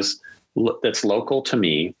 that's local to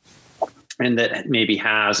me, and that maybe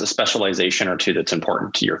has a specialization or two that's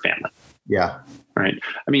important to your family. Yeah. Right.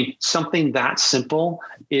 I mean, something that simple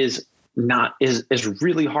is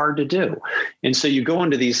really hard to do. And so you go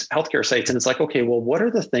into these healthcare sites and it's like, okay, well, what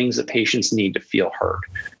are the things that patients need to feel heard?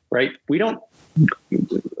 Right. A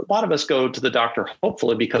lot of us go to the doctor,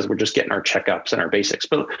 hopefully, because we're just getting our checkups and our basics.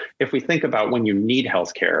 But if we think about when you need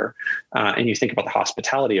healthcare and you think about the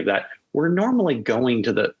hospitality of that, we're normally going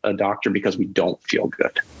to a doctor because we don't feel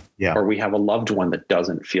good. Yeah. Or we have a loved one that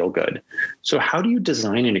doesn't feel good. So how do you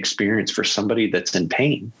design an experience for somebody that's in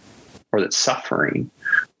pain or that's suffering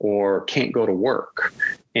or can't go to work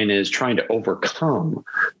and is trying to overcome,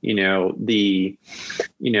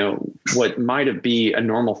 what might be a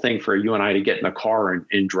normal thing for you and I to get in a car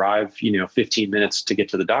and drive, 15 minutes to get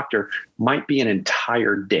to the doctor might be an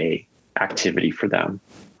entire day activity for them.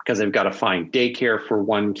 Because they've got to find daycare for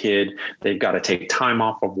one kid. They've got to take time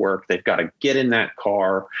off of work. They've got to get in that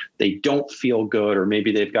car. They don't feel good, or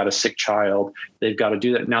maybe they've got a sick child. They've got to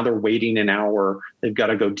do that. Now they're waiting an hour. They've got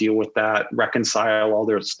to go deal with that, reconcile all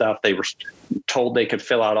their stuff. They were told they could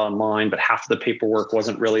fill out online, but half of the paperwork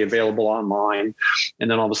wasn't really available online. And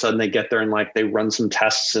then all of a sudden they get there and they run some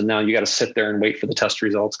tests, and now you got to sit there and wait for the test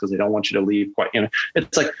results because they don't want you to leave.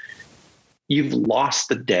 It's like you've lost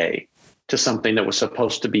the day to something that was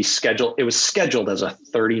supposed to be scheduled. It was scheduled as a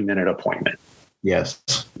 30-minute appointment. Yes.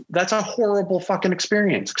 That's a horrible fucking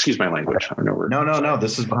experience. Excuse my language. I don't know. No.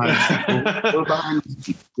 This is behind.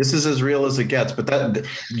 This is as real as it gets. But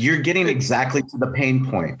you're getting exactly to the pain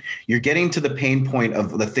point. You're getting to the pain point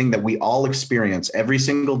of the thing that we all experience every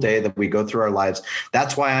single day that we go through our lives.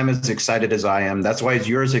 That's why I'm as excited as I am. That's why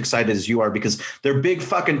you're as excited as you are, because they're big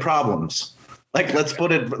fucking problems. Let's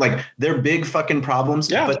put it they're big fucking problems.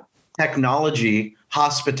 Yeah. But technology,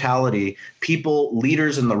 hospitality, people,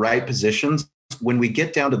 leaders in the right positions, when we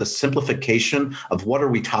get down to the simplification of what are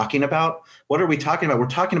we talking about? We're talking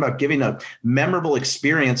about giving a memorable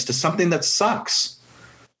experience to something that sucks.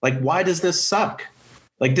 Why does this suck?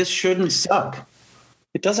 This shouldn't suck.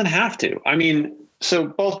 It doesn't have to. I mean, so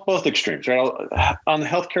both extremes, right? On the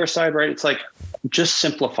healthcare side, right? It's just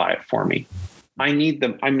simplify it for me. I need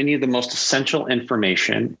the most essential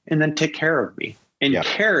information and then take care of me. And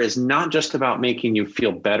care is not just about making you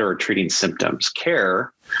feel better or treating symptoms.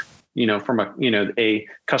 Care, from a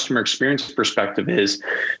customer experience perspective, is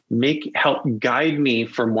help guide me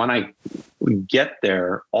from when I get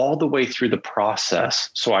there all the way through the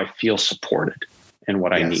process, so I feel supported in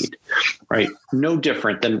what I need. Right? No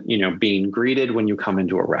different than being greeted when you come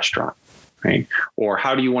into a restaurant. Right? Or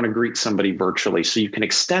how do you want to greet somebody virtually so you can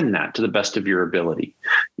extend that to the best of your ability,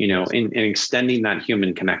 in extending that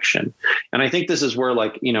human connection. And I think this is where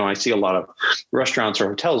I see a lot of restaurants or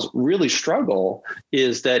hotels really struggle,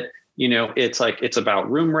 is that, it's about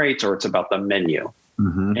room rates or it's about the menu.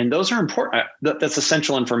 Mm-hmm. And those are important. That's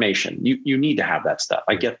essential information. You need to have that stuff.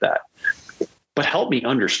 I get that. But help me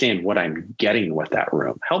understand what I'm getting with that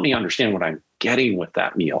room. Help me understand what I'm getting with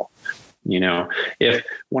that meal. If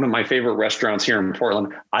one of my favorite restaurants here in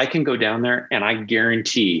Portland, I can go down there and I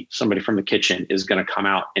guarantee somebody from the kitchen is going to come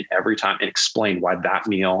out and every time and explain why that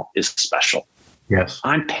meal is special. Yes.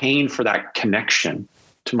 I'm paying for that connection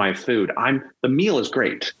to my food. The meal is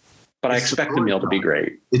great, but I expect the meal to be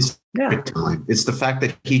great. It's the fact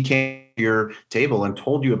that he came to your table and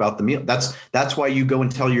told you about the meal. That's why you go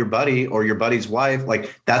and tell your buddy or your buddy's wife,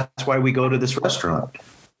 that's why we go to this restaurant.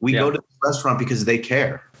 We go to this restaurant because they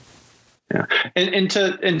care. Yeah. And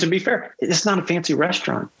to be fair, it's not a fancy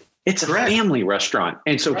restaurant. It's a family restaurant.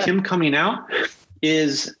 And so him coming out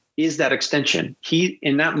is that extension. He,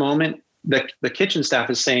 in that moment, the kitchen staff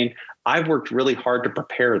is saying, I've worked really hard to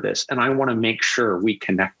prepare this and I want to make sure we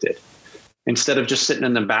connected, instead of just sitting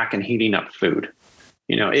in the back and heating up food.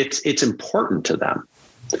 It's important to them.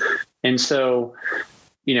 And so,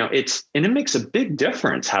 it makes a big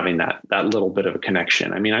difference having that little bit of a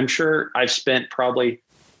connection. I mean, I'm sure I've spent probably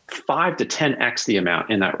 5 to 10x the amount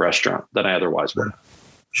in that restaurant that I otherwise would.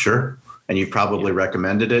 Sure. and you've probably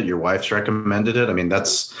recommended it. Your wife's recommended it. I mean,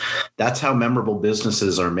 that's how memorable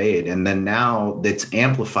businesses are made. And then now it's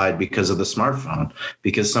amplified because of the smartphone,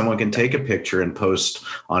 because someone can take a picture and post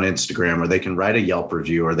on Instagram, or they can write a Yelp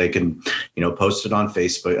review, or they can, post it on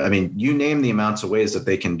Facebook. I mean, you name the amounts of ways that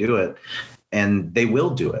they can do it. And they will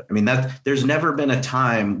do it. I mean, there's never been a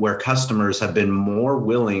time where customers have been more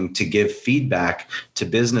willing to give feedback to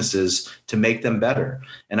businesses to make them better.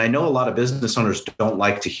 And I know a lot of business owners don't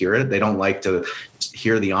like to hear it. They don't like to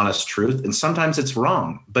hear the honest truth. And sometimes it's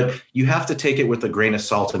wrong, but you have to take it with a grain of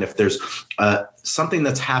salt. And if there's something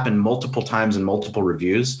that's happened multiple times in multiple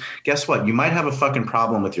reviews, guess what? You might have a fucking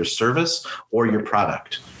problem with your service or your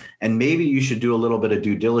product. And maybe you should do a little bit of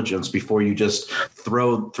due diligence before you just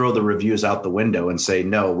throw the reviews out the window and say,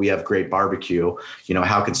 no, we have great barbecue.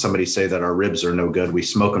 How can somebody say that our ribs are no good? We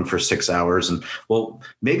smoke them for 6 hours. And well,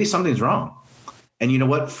 maybe something's wrong. And you know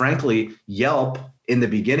what? Frankly, Yelp in the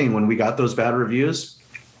beginning, when we got those bad reviews,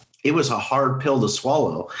 it was a hard pill to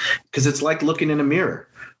swallow, because it's like looking in a mirror.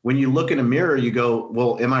 When you look in a mirror, you go,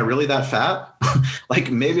 well, am I really that fat? Like,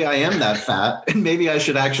 maybe I am that fat, and maybe I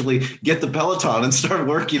should actually get the Peloton and start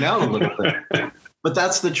working out a little bit. But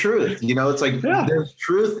that's the truth. It's like, There's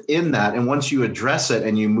truth in that. And once you address it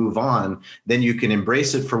and you move on, then you can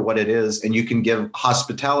embrace it for what it is. And you can give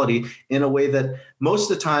hospitality in a way that most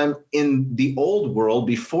of the time in the old world,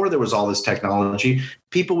 before there was all this technology,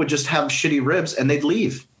 people would just have shitty ribs and they'd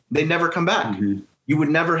leave. They'd never come back. Mm-hmm. You would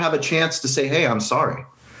never have a chance to say, hey, I'm sorry.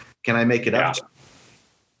 Can I make it up?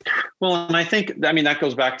 Well, and I think, that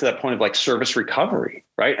goes back to that point of like service recovery,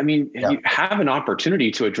 right? You have an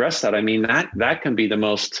opportunity to address that. That can be the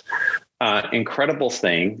most incredible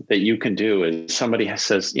thing that you can do is somebody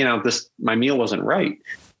says, my meal wasn't right.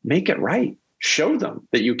 Make it right. Show them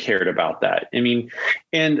that you cared about that.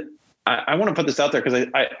 And I want to put this out there because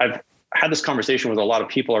I've had this conversation with a lot of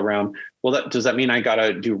people around, well, does that mean I got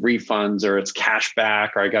to do refunds, or it's cash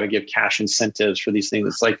back, or I got to give cash incentives for these things?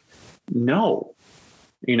 It's like, no,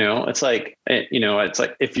 it's like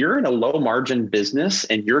if you're in a low margin business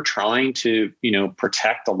and you're trying to,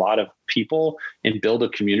 protect a lot of people and build a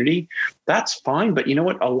community, that's fine. But you know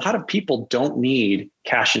what? A lot of people don't need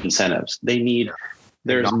cash incentives. They need,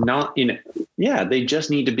 they just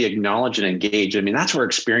need to be acknowledged and engaged. That's where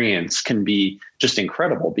experience can be just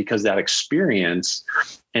incredible, because that experience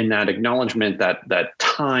and that acknowledgement, that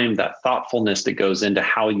time, that thoughtfulness that goes into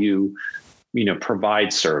how you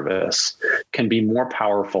provide service can be more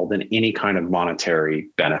powerful than any kind of monetary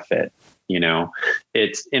benefit.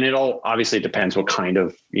 It all obviously depends what kind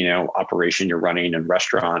of, operation you're running and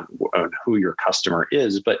restaurant and who your customer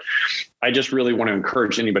is. But I just really want to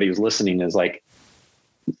encourage anybody who's listening is like,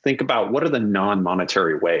 think about what are the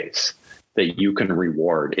non-monetary ways that you can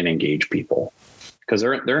reward and engage people, because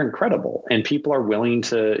they're incredible, and people are willing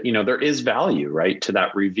to, there is value, right, to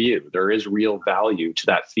that review. There is real value to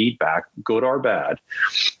that feedback, good or bad.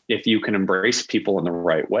 If you can embrace people in the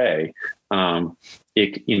right way,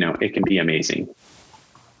 it can be amazing.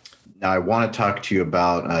 Now, I want to talk to you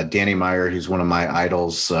about Danny Meyer. He's one of my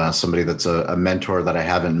idols, somebody that's a mentor that I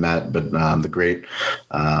haven't met, but the great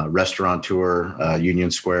restaurateur, Union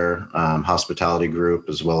Square Hospitality Group,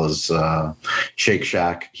 as well as Shake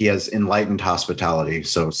Shack. He has enlightened hospitality.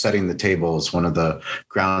 So Setting the Table is one of the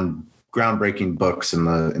groundbreaking books in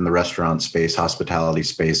the restaurant space, hospitality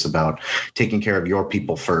space, about taking care of your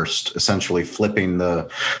people first, essentially flipping the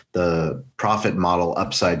profit model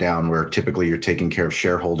upside down, where typically you're taking care of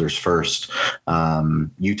shareholders first.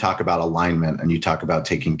 You talk about alignment, and you talk about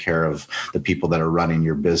taking care of the people that are running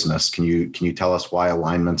your business. Can you tell us why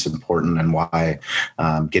alignment's important, and why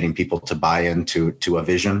getting people to buy into a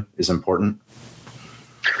vision is important?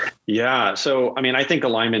 Yeah. So, I think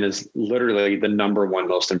alignment is literally the number one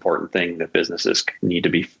most important thing that businesses need to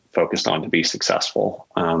be focused on to be successful.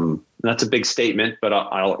 That's a big statement, but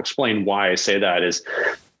I'll explain why I say that is,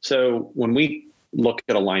 so when we look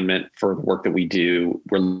at alignment for the work that we do,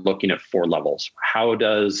 we're looking at 4 levels. How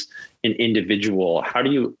does an individual, how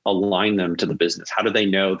do you align them to the business? How do they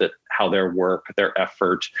know that how their work, their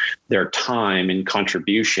effort, their time and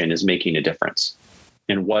contribution is making a difference?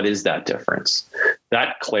 And what is that difference?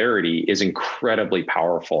 That clarity is incredibly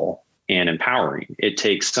powerful and empowering. It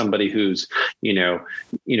takes somebody who's,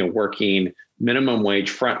 working minimum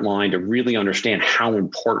wage frontline to really understand how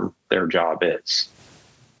important their job is.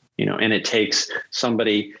 And it takes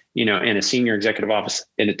somebody, in a senior executive office,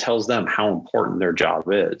 and it tells them how important their job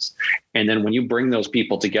is. And then when you bring those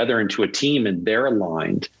people together into a team and they're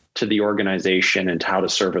aligned to the organization and how to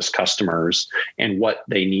service customers and what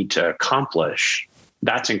they need to accomplish,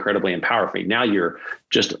 that's incredibly empowering. Now you're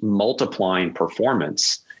just multiplying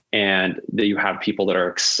performance and that you have people that are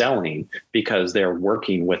excelling because they're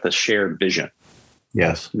working with a shared vision.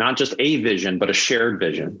 Yes. Not just a vision, but a shared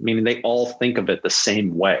vision, meaning they all think of it the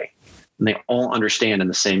same way and they all understand in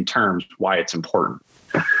the same terms why it's important.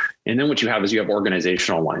 And then what you have is you have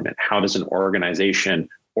organizational alignment. How does an organization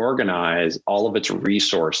organize all of its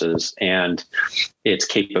resources and its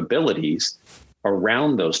capabilities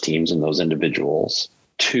around those teams and those individuals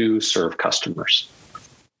to serve customers?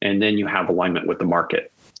 And then you have alignment with the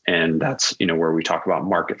market. And that's, where we talk about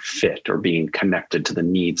market fit or being connected to the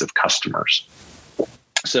needs of customers.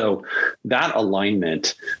 So that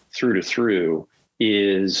alignment through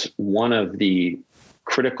is one of the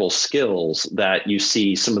critical skills that you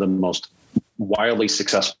see some of the most wildly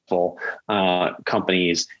successful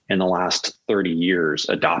companies in the last 30 years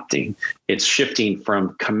adopting. It's shifting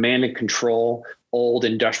from command and control, old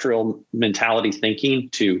industrial mentality thinking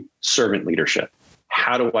to servant leadership.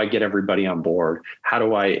 How do I get everybody on board? How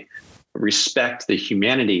do I respect the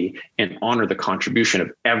humanity and honor the contribution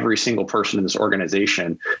of every single person in this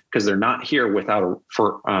organization? Because they're not here without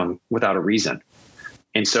a reason.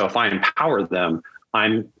 And so if I empower them,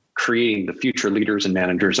 I'm creating the future leaders and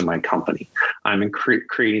managers in my company. I'm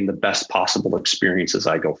creating the best possible experience as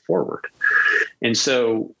I go forward. And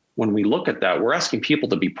so when we look at that, we're asking people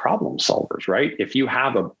to be problem solvers, right? If you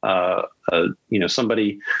have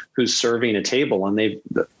somebody who's serving a table and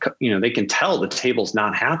they can tell the table's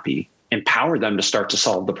not happy, empower them to start to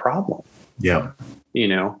solve the problem. Yeah.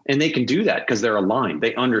 And they can do that because they're aligned.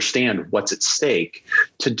 They understand what's at stake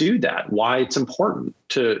to do that, why it's important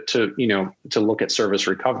to look at service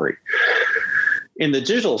recovery. In the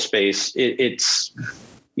digital space, it's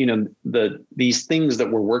these things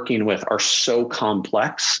that we're working with are so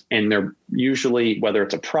complex, and they're usually, whether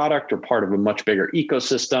it's a product or part of a much bigger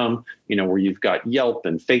ecosystem, where you've got Yelp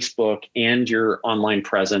and Facebook and your online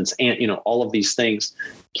presence and, all of these things,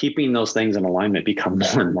 keeping those things in alignment become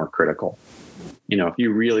more and more critical. If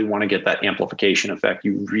you really want to get that amplification effect,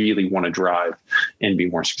 you really want to drive and be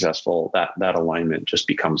more successful, that alignment just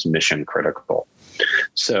becomes mission critical.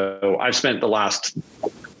 So I've spent the last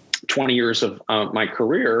 20 years of my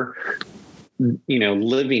career,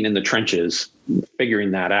 living in the trenches,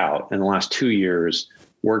 figuring that out. In the last 2 years,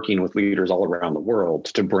 working with leaders all around the world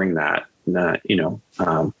to bring that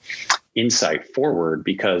insight forward,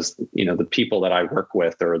 because, the people that I work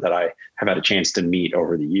with or that I have had a chance to meet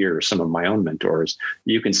over the years, some of my own mentors,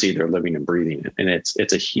 you can see they're living and breathing it. And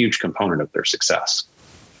it's a huge component of their success.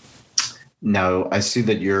 Now, I see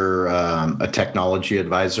that you're a technology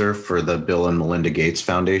advisor for the Bill and Melinda Gates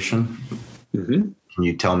Foundation. Mm-hmm. Can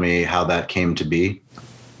you tell me how that came to be?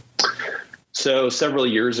 So several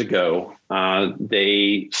years ago,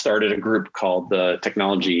 they started a group called the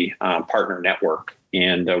Technology Partner Network.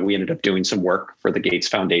 And we ended up doing some work for the Gates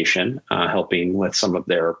Foundation, helping with some of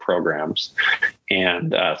their programs.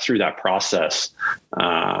 And through that process,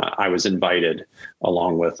 I was invited,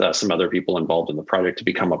 along with some other people involved in the project, to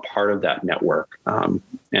become a part of that network. And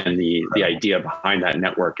the idea behind that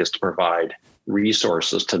network is to provide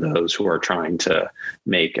resources to those who are trying to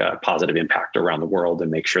make a positive impact around the world and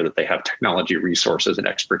make sure that they have technology resources and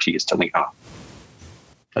expertise to lean on.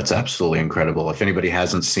 That's absolutely incredible. If anybody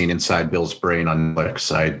hasn't seen Inside Bill's Brain on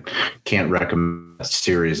Netflix, I can't recommend that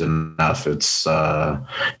series enough. It's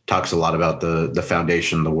talks a lot about the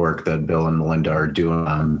foundation, the work that Bill and Melinda are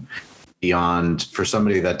doing beyond, for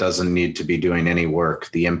somebody that doesn't need to be doing any work,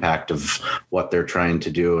 the impact of what they're trying to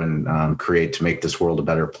do and create to make this world a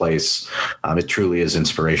better place. It truly is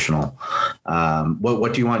inspirational.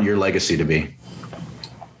 What do you want your legacy to be?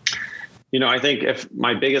 I think if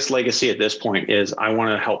my biggest legacy at this point is I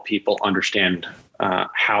want to help people understand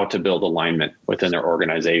how to build alignment within their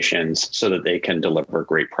organizations so that they can deliver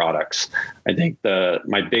great products. I think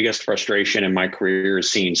my biggest frustration in my career is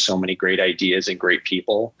seeing so many great ideas and great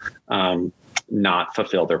people not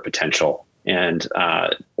fulfill their potential and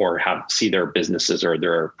or see their businesses or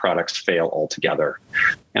their products fail altogether.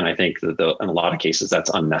 And I think that in a lot of cases that's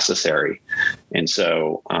unnecessary. And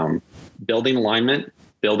so building alignment,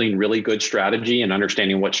 building really good strategy and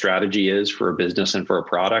understanding what strategy is for a business and for a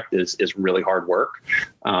product is really hard work.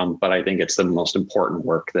 But I think it's the most important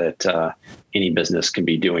work that any business can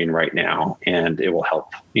be doing right now, and it will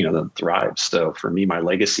help, them thrive. So for me, my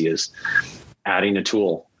legacy is adding a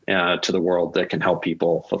tool to the world that can help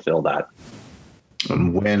people fulfill that.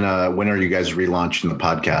 When are you guys relaunching the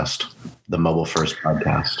podcast, the Mobile First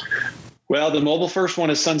podcast? Well, the Mobile First one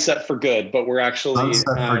is sunset for good, but we're actually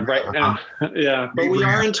right now. Yeah, but we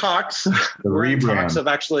are in talks. We're in talks of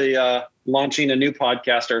actually launching a new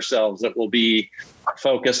podcast ourselves that will be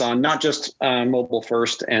focused on not just mobile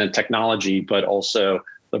first and technology, but also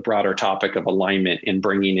the broader topic of alignment and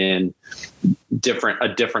bringing in a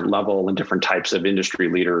different level and different types of industry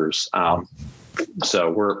leaders. So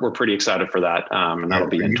we're pretty excited for that. And that'll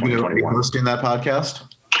be in 2021. Be hosting that podcast?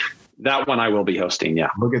 That one I will be hosting. Yeah.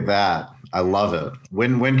 Look at that. I love it.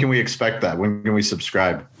 When can we expect that? When can we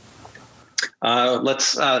subscribe?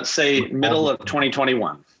 Let's say middle of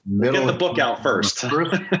 2021. Get the book out first.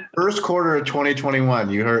 First quarter of 2021.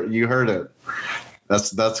 You heard it.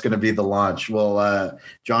 That's going to be the launch. Well,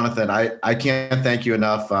 Jonathon, I can't thank you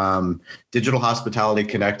enough. Digital hospitality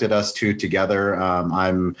connected us two together.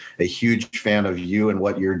 I'm a huge fan of you and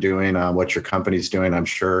what you're doing, what your company's doing. I'm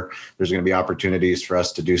sure there's going to be opportunities for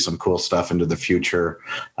us to do some cool stuff into the future.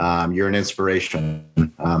 You're an inspiration.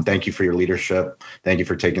 Thank you for your leadership. Thank you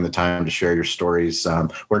for taking the time to share your stories.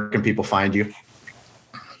 Where can people find you?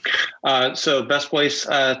 So best place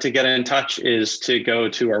to get in touch is to go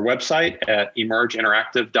to our website at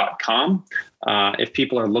emergeinteractive.com. If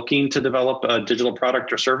people are looking to develop a digital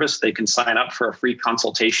product or service, they can sign up for a free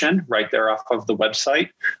consultation right there off of the website.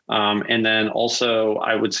 And then also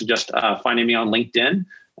I would suggest finding me on LinkedIn.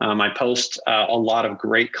 I post a lot of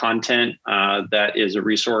great content that is a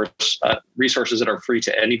resources that are free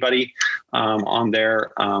to anybody on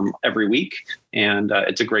there every week. And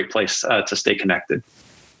it's a great place to stay connected.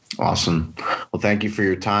 Awesome. Well, thank you for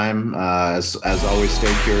your time. As always,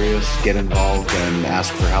 stay curious, get involved, and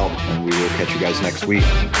ask for help. And we will catch you guys next week.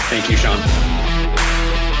 Thank you, Sean.